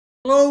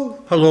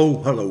Hello,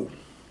 hello, hello.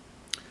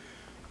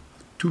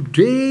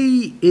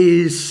 Today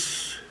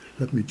is,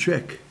 let me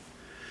check,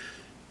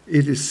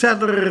 it is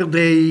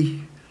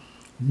Saturday,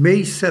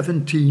 May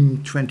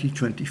 17,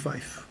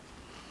 2025.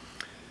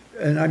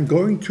 And I'm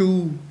going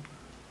to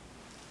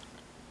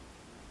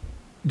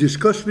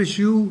discuss with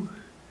you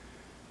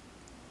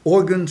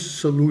Organ's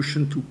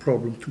solution to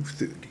problem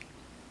 230.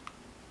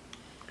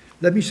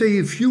 Let me say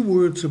a few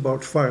words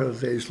about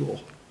Faraday's law.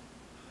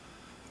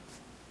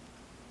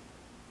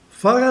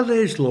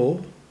 Faraday's law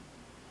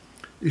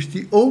is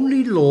the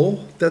only law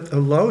that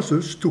allows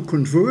us to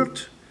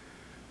convert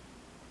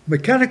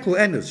mechanical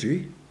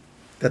energy,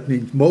 that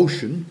means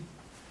motion,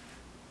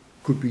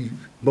 could be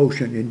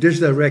motion in this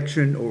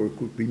direction or it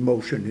could be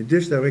motion in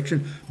this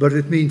direction, but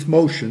it means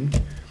motion,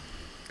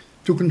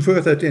 to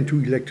convert that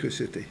into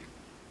electricity.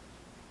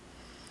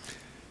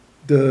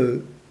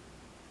 The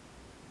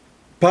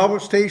power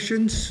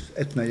stations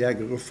at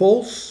Niagara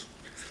Falls,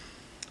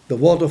 the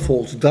water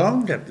falls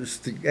down, that is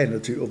the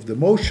energy of the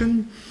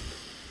motion,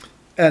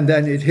 and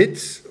then it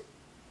hits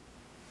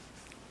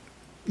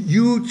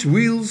huge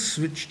wheels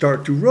which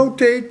start to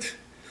rotate,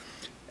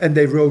 and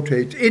they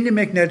rotate in a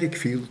magnetic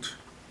field.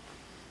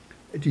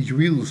 These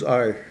wheels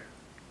are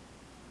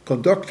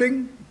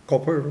conducting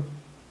copper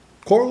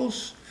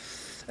coils,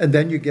 and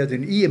then you get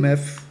an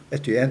EMF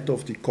at the end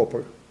of the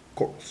copper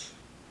coils.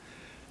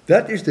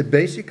 That is the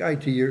basic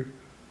idea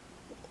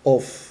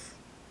of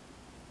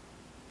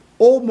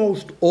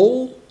almost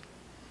all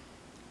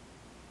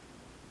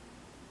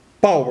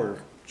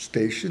power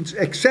stations,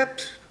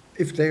 except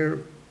if they're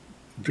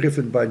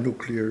driven by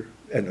nuclear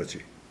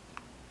energy.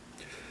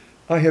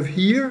 I have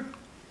here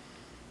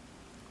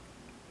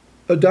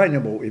a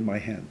dynamo in my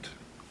hand.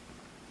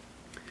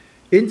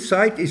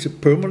 Inside is a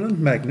permanent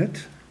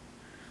magnet,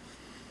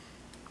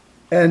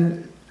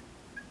 and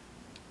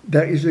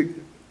there is a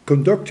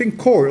conducting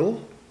coil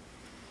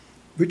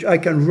which I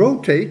can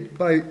rotate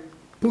by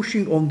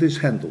pushing on this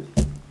handle.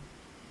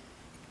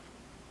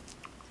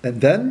 And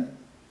then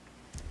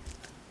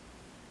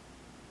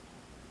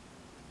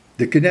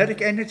the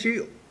kinetic energy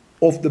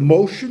of the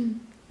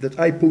motion that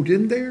I put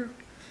in there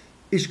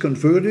is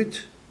converted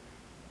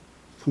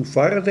through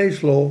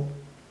Faraday's law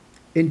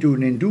into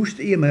an induced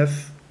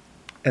EMF,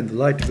 and the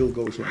light will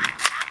goes on.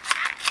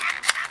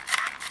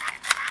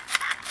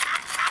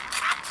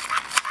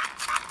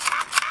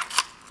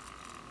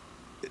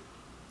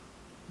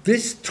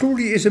 This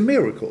truly is a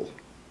miracle.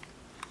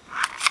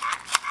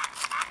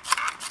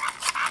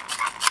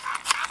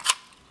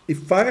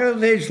 If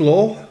Faraday's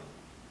law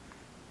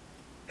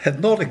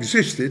had not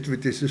existed,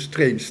 which is a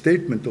strange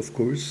statement, of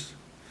course,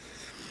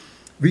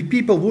 we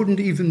people wouldn't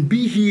even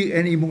be here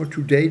anymore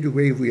today the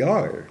way we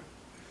are.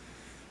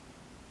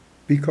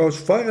 Because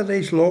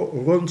Faraday's law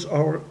runs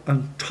our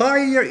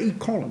entire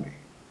economy.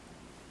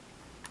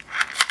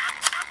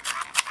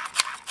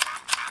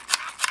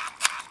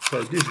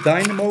 So this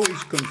dynamo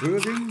is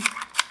converting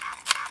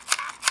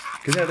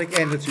kinetic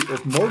energy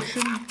of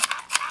motion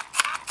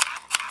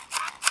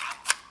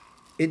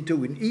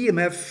into an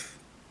EMF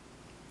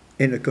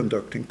in a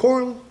conducting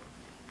coil,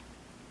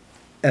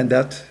 and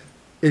that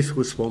is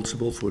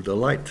responsible for the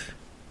light.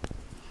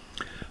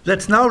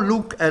 Let's now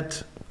look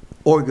at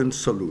Organ's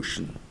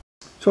solution.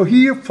 So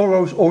here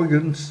follows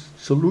Organ's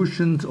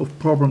solutions of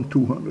problem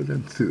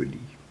 230.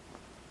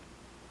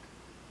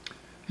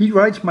 He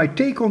writes, my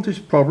take on this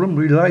problem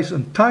relies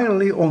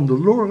entirely on the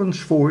Lorentz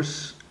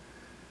force.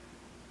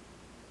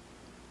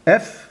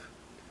 F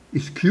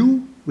is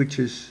Q, which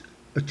is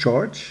a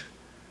charge,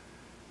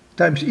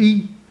 times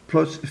E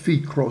plus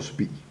V cross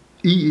B.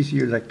 E is the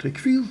electric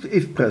field,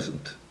 if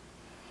present.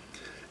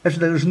 As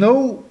there is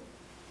no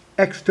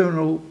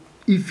external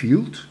E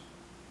field,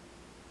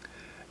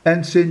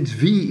 and since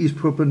V is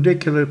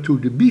perpendicular to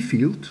the B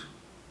field,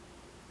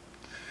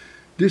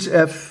 this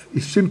F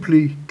is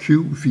simply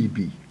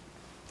QVB.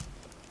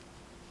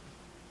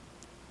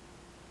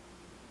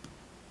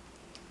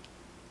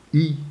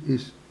 E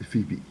is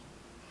VB.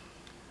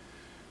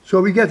 So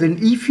we get an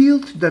E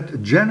field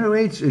that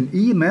generates an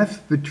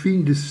EMF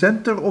between the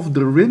center of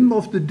the rim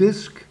of the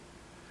disk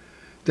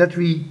that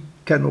we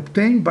can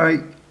obtain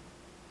by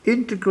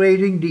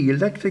integrating the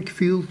electric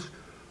field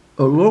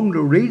along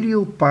the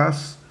radial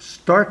path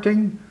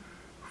starting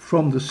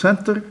from the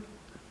center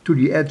to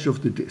the edge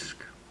of the disk.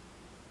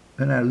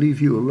 And I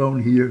leave you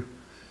alone here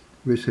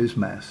with his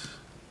mass.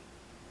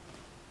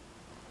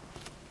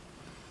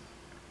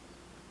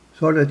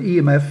 So that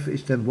EMF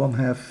is then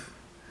 1/2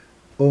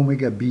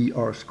 omega b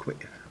r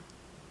squared.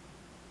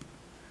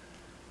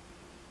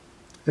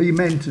 He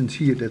mentions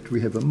here that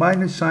we have a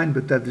minus sign,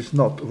 but that is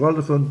not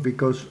relevant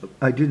because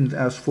I didn't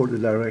ask for the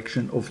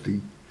direction of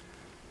the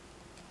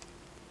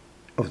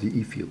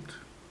E field,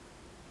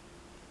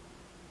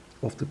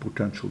 of the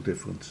potential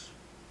difference.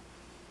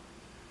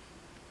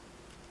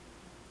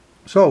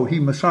 So he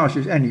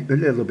massages a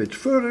little bit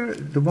further,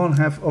 the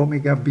 1/2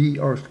 omega b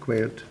r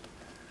squared,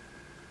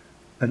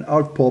 and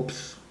out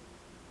pops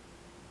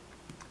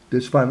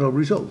this final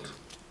result,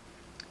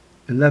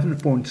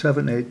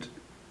 11.78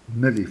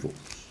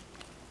 millivolts.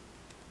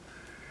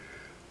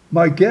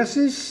 My guess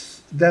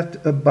is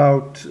that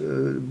about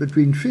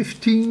between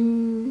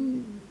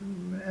 15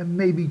 and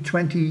maybe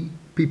 20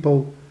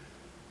 people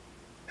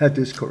had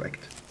this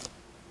correct.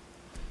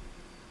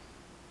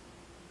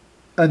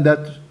 And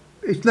that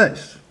is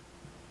nice.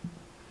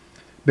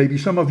 Maybe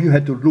some of you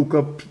had to look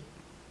up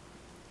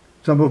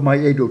some of my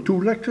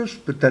 802 lectures,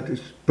 but that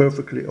is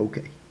perfectly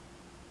okay.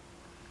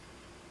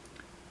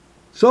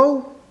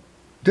 So,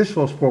 this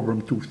was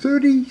problem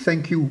 230.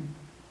 Thank you,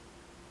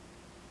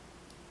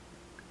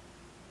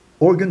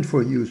 Organ,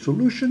 for your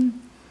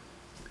solution.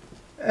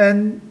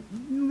 And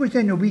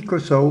within a week or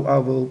so, I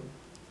will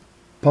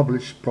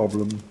publish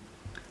problem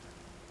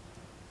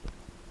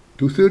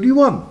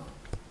 231.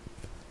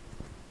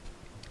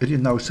 It is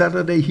now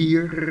Saturday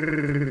here.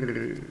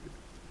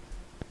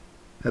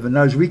 Have a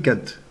nice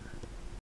weekend.